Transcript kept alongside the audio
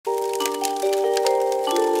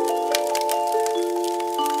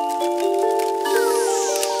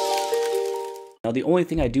Now, the only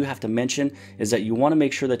thing I do have to mention is that you want to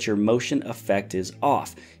make sure that your motion effect is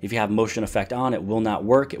off. If you have motion effect on, it will not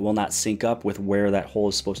work. It will not sync up with where that hole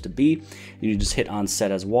is supposed to be. You just hit on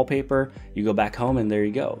set as wallpaper, you go back home, and there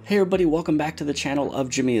you go. Hey everybody, welcome back to the channel of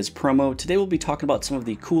Jimmy is Promo. Today we'll be talking about some of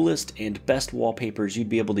the coolest and best wallpapers you'd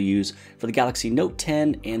be able to use for the Galaxy Note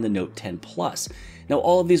 10 and the Note 10 Plus. Now,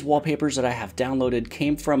 all of these wallpapers that I have downloaded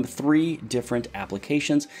came from 3 different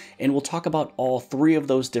applications, and we'll talk about all 3 of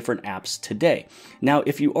those different apps today. Now,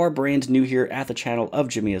 if you are brand new here at the channel of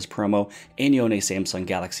Jimmy is Promo and you own a Samsung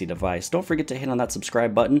Galaxy device, don't forget to hit on that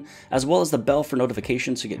subscribe button, as well as the bell for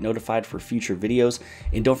notifications so you get notified for future videos.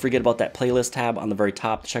 And don't forget about that playlist tab on the very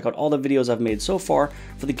top to check out all the videos I've made so far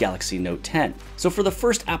for the Galaxy Note 10. So for the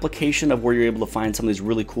first application of where you're able to find some of these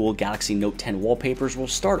really cool Galaxy Note 10 wallpapers, we'll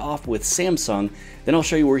start off with Samsung. Then I'll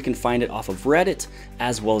show you where you can find it off of Reddit,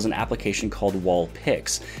 as well as an application called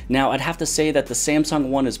Wallpapers. Now, I'd have to say that the Samsung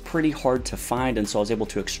one is pretty hard to find, and so I was able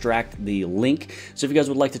to extract the link. So if you guys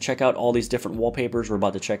would like to check out all these different wallpapers we're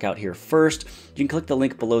about to check out here first, you can click the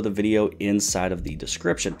link below the video inside of the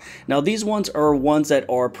description. Now, these ones are ones that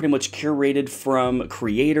are pretty much curated from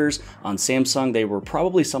creators on Samsung. They were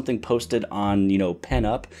probably something posted on,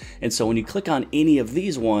 PenUp. And so when you click on any of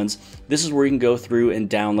these ones, this is where you can go through and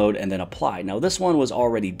download and then apply. Now, this one was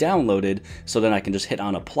already downloaded, so then I can just hit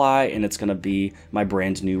on apply and it's going to be my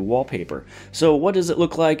brand new wallpaper. So what does it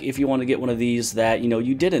look like if you want to get one of these that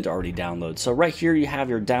you didn't already download? So right here you have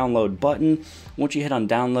your download button. Once you hit on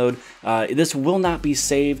download, this will not be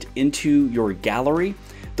saved into your gallery.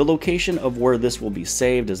 The location of where this will be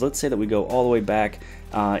saved is, let's say that we go all the way back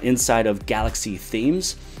inside of Galaxy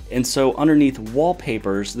Themes. And so underneath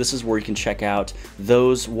Wallpapers, this is where you can check out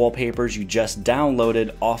those wallpapers you just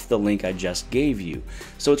downloaded off the link I just gave you.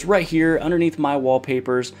 So it's right here underneath my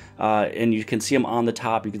wallpapers, and you can see them on the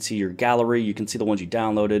top. You can see your gallery, you can see the ones you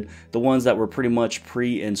downloaded, the ones that were pretty much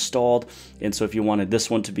pre-installed. And so if you wanted this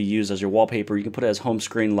one to be used as your wallpaper, you can put it as home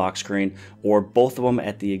screen, lock screen, or both of them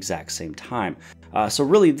at the exact same time. So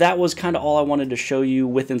really, that was kind of all I wanted to show you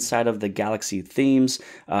with inside of the Galaxy Themes.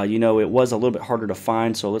 It was a little bit harder to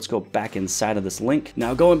find, so let's go back inside of this link.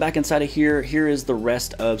 Now, going back inside of here is the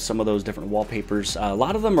rest of some of those different wallpapers. A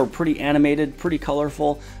lot of them are pretty animated, pretty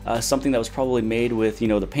colorful, something that was probably made with,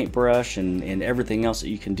 the paintbrush and everything else that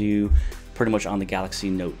you can do pretty much on the Galaxy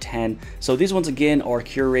Note 10. So these ones again are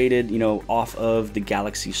curated, off of the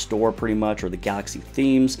Galaxy Store pretty much, or the Galaxy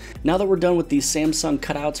Themes. Now that we're done with these Samsung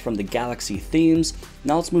cutouts from the Galaxy Themes,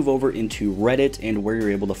 now let's move over into Reddit and where you're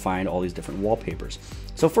able to find all these different wallpapers.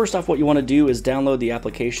 So first off, what you want to do is download the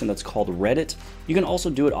application that's called Reddit. You can also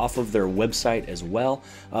do it off of their website as well.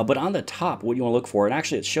 But on the top, what you want to look for, and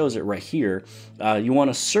actually it shows it right here, you want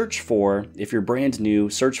to search for, if you're brand new,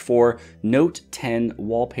 search for Note 10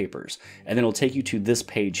 wallpapers. And then it'll take you to this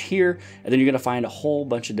page here, and then you're going to find a whole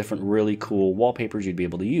bunch of different really cool wallpapers you'd be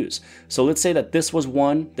able to use. So let's say that this was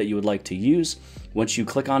one that you would like to use. Once you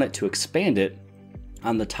click on it to expand it,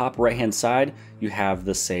 on the top right hand side, you have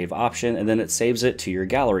the save option, and then it saves it to your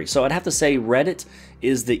gallery. So I'd have to say Reddit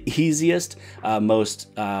is the easiest, most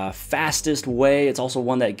fastest way. It's also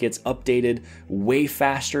one that gets updated way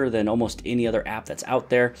faster than almost any other app that's out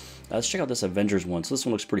there. Let's check out this Avengers one. So this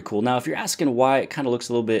one looks pretty cool. Now, if you're asking why it kind of looks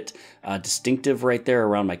a little bit distinctive right there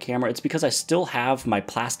around my camera, it's because I still have my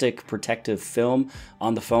plastic protective film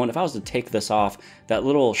on the phone. If I was to take this off, that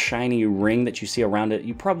little shiny ring that you see around it,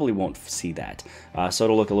 you probably won't see that. So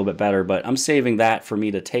it'll look a little bit better, but I'm saving that for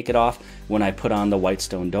me to take it off when I put on the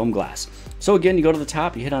Whitestone dome glass. So again, you go to the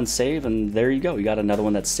top, you hit on save, and there you go. You got another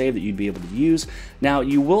one that's saved that you'd be able to use. Now,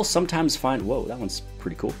 you will sometimes find, whoa, that one's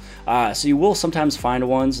pretty cool. So you will sometimes find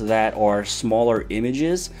ones that are smaller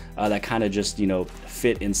images that kind of just,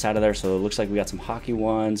 fit inside of there. So it looks like we got some hockey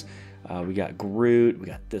ones. We got Groot, we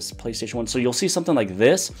got this PlayStation one. So you'll see something like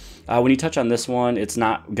this. When you touch on this one, it's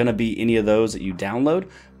not gonna be any of those that you download.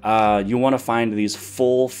 You wanna find these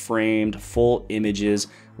full framed, full images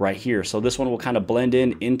right here. So this one will kind of blend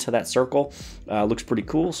into that circle. Looks pretty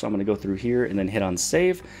cool. So I'm gonna go through here and then hit on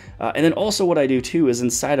save. And then also what I do too is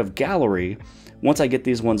inside of gallery, once I get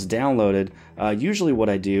these ones downloaded, usually what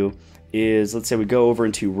I do is, let's say we go over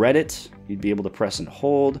into Reddit, you'd be able to press and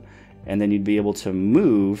hold, and then you'd be able to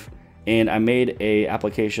move. And I made a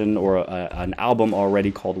application or an album already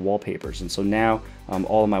called Wallpapers. And so now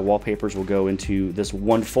all of my wallpapers will go into this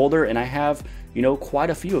one folder, and I have, quite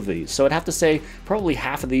a few of these. So I'd have to say probably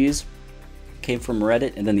half of these came from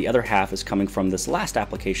Reddit, and then the other half is coming from this last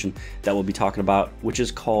application that we'll be talking about, which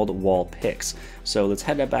is called Wallpapers. So let's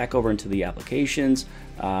head back over into the applications.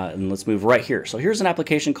 And let's move right here. So here's an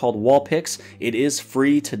application called Wallpapers. It is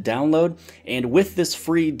free to download, and with this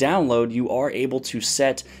free download, you are able to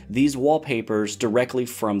set these wallpapers directly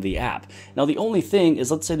from the app. Now the only thing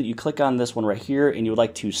is, let's say that you click on this one right here and you would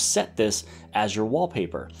like to set this as your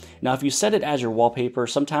wallpaper. Now if you set it as your wallpaper,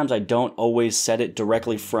 sometimes I don't always set it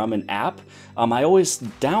directly from an app. I always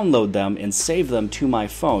download them and save them to my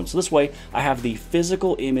phone. So this way I have the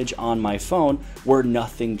physical image on my phone where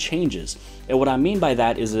nothing changes. And what I mean by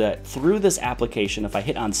that is that through this application, if I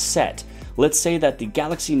hit on set, let's say that the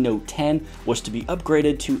Galaxy Note 10 was to be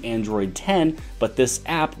upgraded to Android 10, but this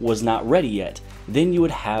app was not ready yet, then you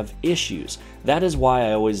would have issues. That is why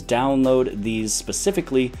I always download these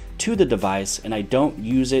specifically to the device and I don't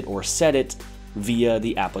use it or set it via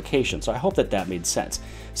the application. So I hope that that made sense.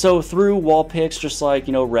 So through Wallpapers, just like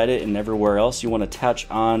Reddit and everywhere else, you want to touch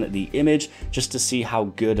on the image just to see how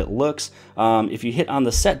good it looks. If you hit on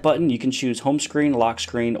the set button, you can choose home screen, lock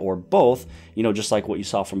screen, or both, just like what you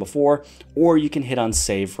saw from before, or you can hit on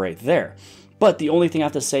save right there. But the only thing I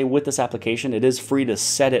have to say with this application, it is free to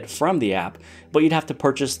set it from the app, but you'd have to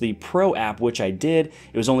purchase the Pro app, which I did.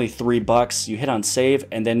 It was only $3. You hit on save,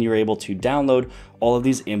 and then you're able to download all of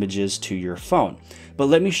these images to your phone. But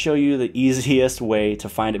let me show you the easiest way to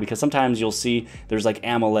find it, because sometimes you'll see there's like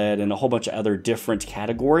AMOLED and a whole bunch of other different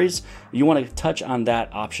categories. You want to touch on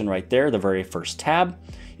that option right there, the very first tab.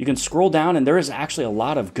 You can scroll down, and there is actually a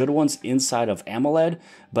lot of good ones inside of AMOLED,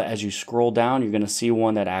 but as you scroll down, you're going to see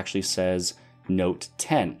one that actually says Note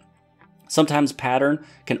 10. Sometimes pattern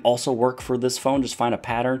can also work for this phone. Just find a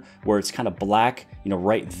pattern where it's kind of black,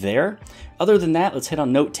 right there. Other than that, let's hit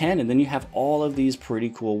on Note 10, and then you have all of these pretty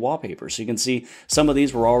cool wallpapers. So you can see some of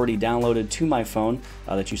these were already downloaded to my phone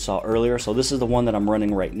that you saw earlier. So this is the one that I'm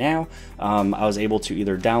running right now. I was able to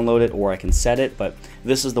either download it or I can set it, but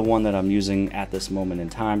this is the one that I'm using at this moment in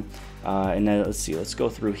time. And then let's see, let's go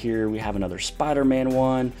through here. We have another Spider-Man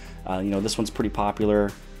one. This one's pretty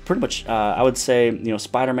popular. Pretty much, I would say,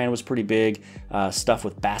 Spider-Man was pretty big. Stuff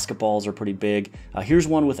with basketballs are pretty big. Here's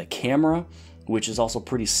one with a camera, which is also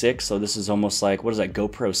pretty sick. So this is almost like, what is that,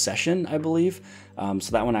 GoPro Session, I believe.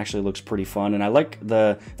 So that one actually looks pretty fun. And I like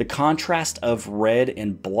the contrast of red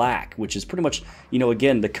and black, which is pretty much,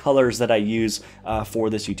 again, the colors that I use for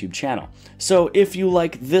this YouTube channel. So if you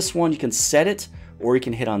like this one, you can set it, or you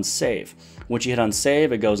can hit on save. Once you hit on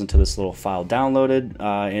save, it goes into this little file downloaded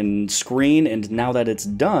in screen, and now that it's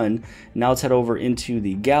done, now let's head over into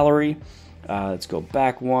the gallery. Let's go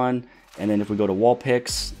back one, and then if we go to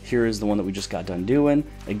Wallpapers, here is the one that we just got done doing.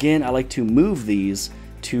 Again, I like to move these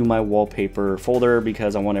to my wallpaper folder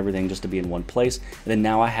because I want everything just to be in one place. And then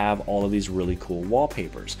now I have all of these really cool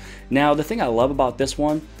wallpapers. Now, the thing I love about this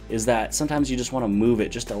one is that sometimes you just want to move it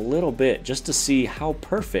just a little bit just to see how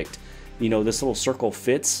perfect, this little circle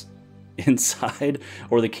fits inside,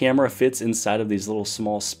 or the camera fits inside of these little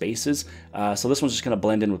small spaces. So this one's just going to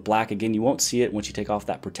blend in with black. Again, you won't see it once you take off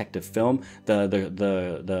that protective film.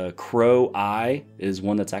 The crow eye is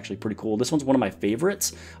one that's actually pretty cool. This one's one of my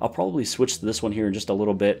favorites. I'll probably switch to this one here in just a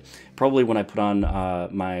little bit, probably when I put on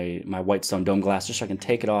my Whitestone dome glass, just so I can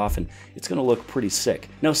take it off, and it's going to look pretty sick.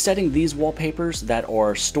 Now, setting these wallpapers that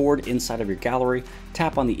are stored inside of your gallery,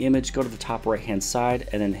 tap on the image, go to the top right hand side,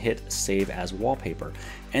 and then hit save as wallpaper.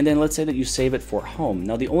 And then let's say that you save it for home.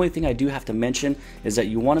 Now, the only thing I do have to mention is that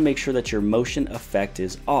you want to make sure that your motion effect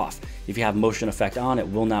is off. If you have motion effect on, it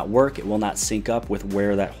will not work. It will not sync up with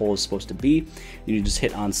where that hole is supposed to be. You just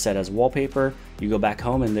hit on set as wallpaper, you go back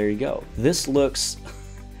home, and there you go. This looks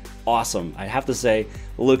awesome. I have to say,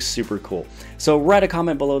 looks super cool. So write a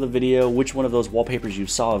comment below the video which one of those wallpapers you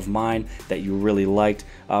saw of mine that you really liked,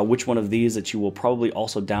 which one of these that you will probably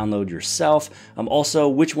also download yourself. Also,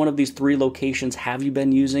 which one of these 3 locations have you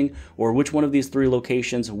been using, or which one of these 3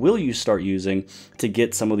 locations will you start using to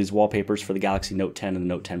get some of these wallpapers for the Galaxy Note 10 and the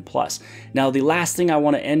Note 10 Plus. Now, the last thing I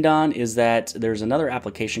want to end on is that there's another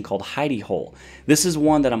application called Hidey Hole. This is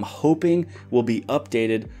one that I'm hoping will be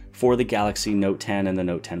updated for the Galaxy Note 10 and the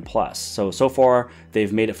Note 10 Plus. So far,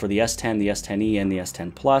 they've made it for the S10, the S10e, and the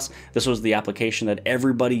S10 Plus. This was the application that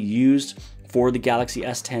everybody used for the Galaxy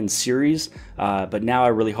S10 series, but now I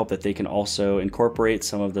really hope that they can also incorporate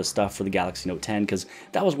some of the stuff for the Galaxy Note 10, because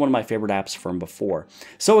that was one of my favorite apps from before.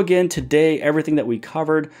 So again, today, everything that we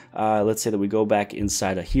covered, let's say that we go back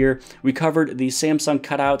inside of here, we covered the Samsung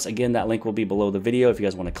cutouts. Again, that link will be below the video if you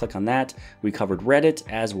guys want to click on that. We covered Reddit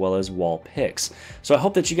as well as Wallpapers. So I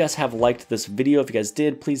hope that you guys have liked this video. If you guys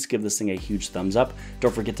did, please give this thing a huge thumbs up.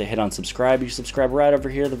 Don't forget to hit on subscribe. You subscribe right over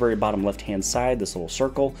here, the very bottom left-hand side, this little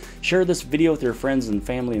circle. Share this video with your friends and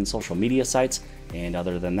family and social media sites. And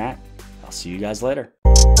other than that, I'll see you guys later.